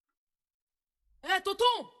Eh tonton,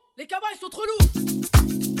 les cabas ils sont trop lourds.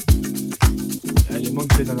 Allez, monte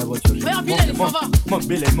Bilal dans la voiture. Regarde Bilal, il s'en va. Monte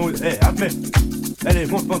Bilal, monte. Eh, Ahmed. Allez,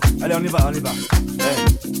 monte. Allez, on y va.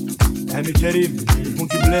 Eh, Ahmed Karim, Tonton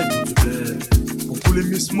Du Bled. Pour tous les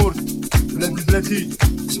Miss Mourt, Bled du Bledi.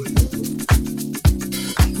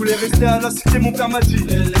 Je voulais rester à la cité, mon père m'a dit.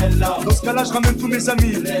 Dans ce cas-là, je ramène tous mes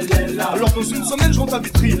amis. Alors dans une semaine, je rentre à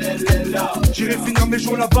Vitry. J'irai finir mes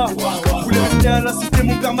jours là-bas. Je voulais rester à la cité,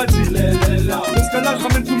 mon père m'a dit. Dans ce cas-là, je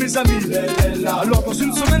ramène tous mes amis. Alors dans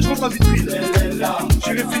une semaine, je rentre à Vitry.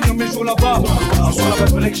 J'irai finir mes jours là-bas. Sur la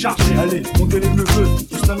base break chargée. Allez, montez les neveux.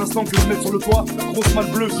 Juste un instant que je mette sur le toit. Grosse malle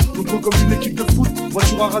bleue, contre comme une équipe de foot.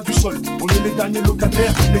 Voiture à ras du sol. On est les derniers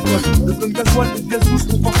locataires d'école. Le plein de gasoil et de gazous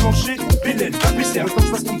pour pas flancher. Bélène, la PCR, comme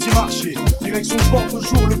je fasse mon petit marché. Direction sport,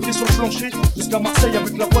 toujours le pied sur le plancher. Jusqu'à Marseille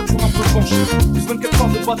avec la voiture un peu penchée. Plus 24 heures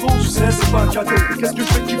de bateau, je sais, c'est pas un cadeau. Qu'est-ce que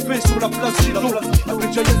je vais kiffer sur la place Gito.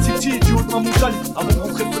 Avec Giant City, du haut de ma montagne. Avant de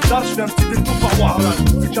rentrer plus tard, je fais un petit détour par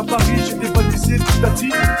Warland. Vu qu'à Paris, j'ai dévalisé tout dati.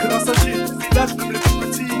 Grâce à G, village comme les plus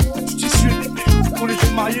petits. Du tissu et des bijoux pour les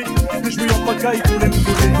jeunes mariés. Des jouets en pagaille pour les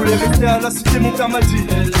nouveaux. Je voulais rester à la cité, mon père m'a dit.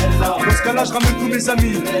 Dans ce cas-là, je ramène tous mes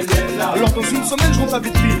amis. Alors dans une semaine, je rentre à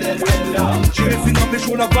Vitry. J'irai finir mes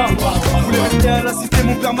jours là-bas. Je voulais rester à la cité,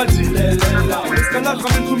 mon père m'a dit. Dans ce cas-là, je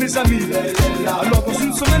ramène tous mes amis. Alors dans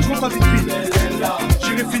une semaine, je rentre à Vitry.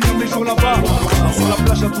 J'irai finir mes jours là-bas. Sur la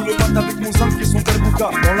plage à tous les matin avec mon zinc et son bel bouca.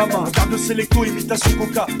 Dans la main, garde de sélecto, imitation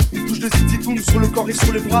coca. Une touche de zititoun sur le corps et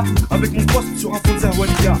sur les bras. Avec mon poste sur un fond de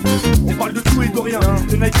Zerwaliga. On parle de tout et de rien.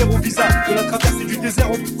 De Nike au visa, de la traversée du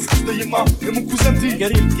désert au pouce de Yéma. Et mon cousin me dit,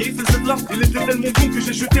 Karim, qui fait cette là. Il était tellement bon que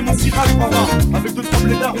j'ai jeté mon cirage par là. Avec deux trois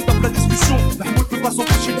blédards, on tape la discussion. La mode peut pas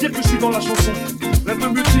s'empêcher de dire que je suis dans la chanson. L'un de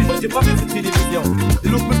me dit, moi j'ai pas fait cette télévision. Et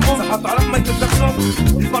l'autre me demande, ça va la Michael Jackson.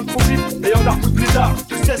 Il parle trop vite, et on a beaucoup de blédards.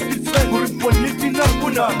 Je sais ce qu'il fait, pour une poignée finale,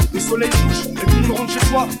 connard. Le soleil touche, et tout le monde rentre chez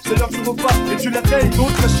soi. C'est l'heure du repas, et tu la veille,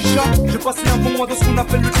 d'autres la chicha. J'ai passé un bon mois dans ce qu'on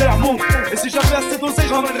appelle le tiers-monde. Et si j'avais assez d'oseille,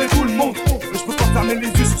 je ramènerais tout le monde. Mais je peux pas fermer les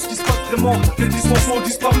yeux sur ce qui se passe vraiment. Les dispensaires ont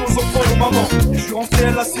disparu aux enfants et aux mamans. Et je suis rentré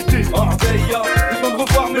à la cité, à Veilla. Le temps de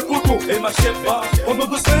revoir mes potos et ma chef. Pendant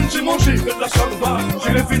 2 semaines, j'ai mangé que de la chalva.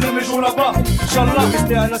 J'irai finir mes jours là-bas. Inch'Allah,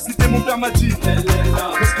 rester à la cité, mon père m'a dit.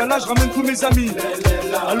 Dans ce cas-là, je ramène tous mes amis.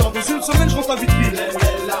 Alors dans une semaine, je rentre à Vitry.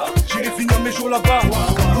 J'irai finir mes jours là-bas.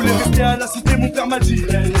 Je voulais rester à la cité, mon père m'a dit.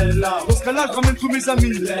 Dans ce cas-là, je ramène tous mes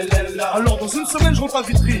amis. Alors dans une semaine, je rentre à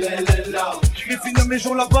Vitry. J'irai finir mes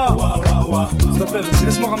jours là-bas. S'il te plaît,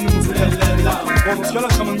 laisse-moi ramener mon CD. Bon, dans ce cas-là,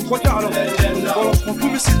 je ramène mon 3 quarts alors. Bon, je prends tous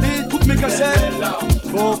mes CD, toutes mes cassettes.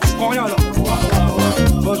 Bon, je prends rien alors.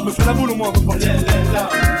 Bon, je me fais la boule au moins avant de partir.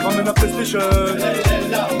 Je ramène la PlayStation.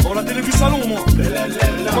 Bon, la télé du salon au moins. Bon,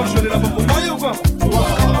 je vais aller là-bas pour marier ou quoi?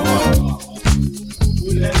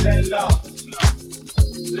 Léléla.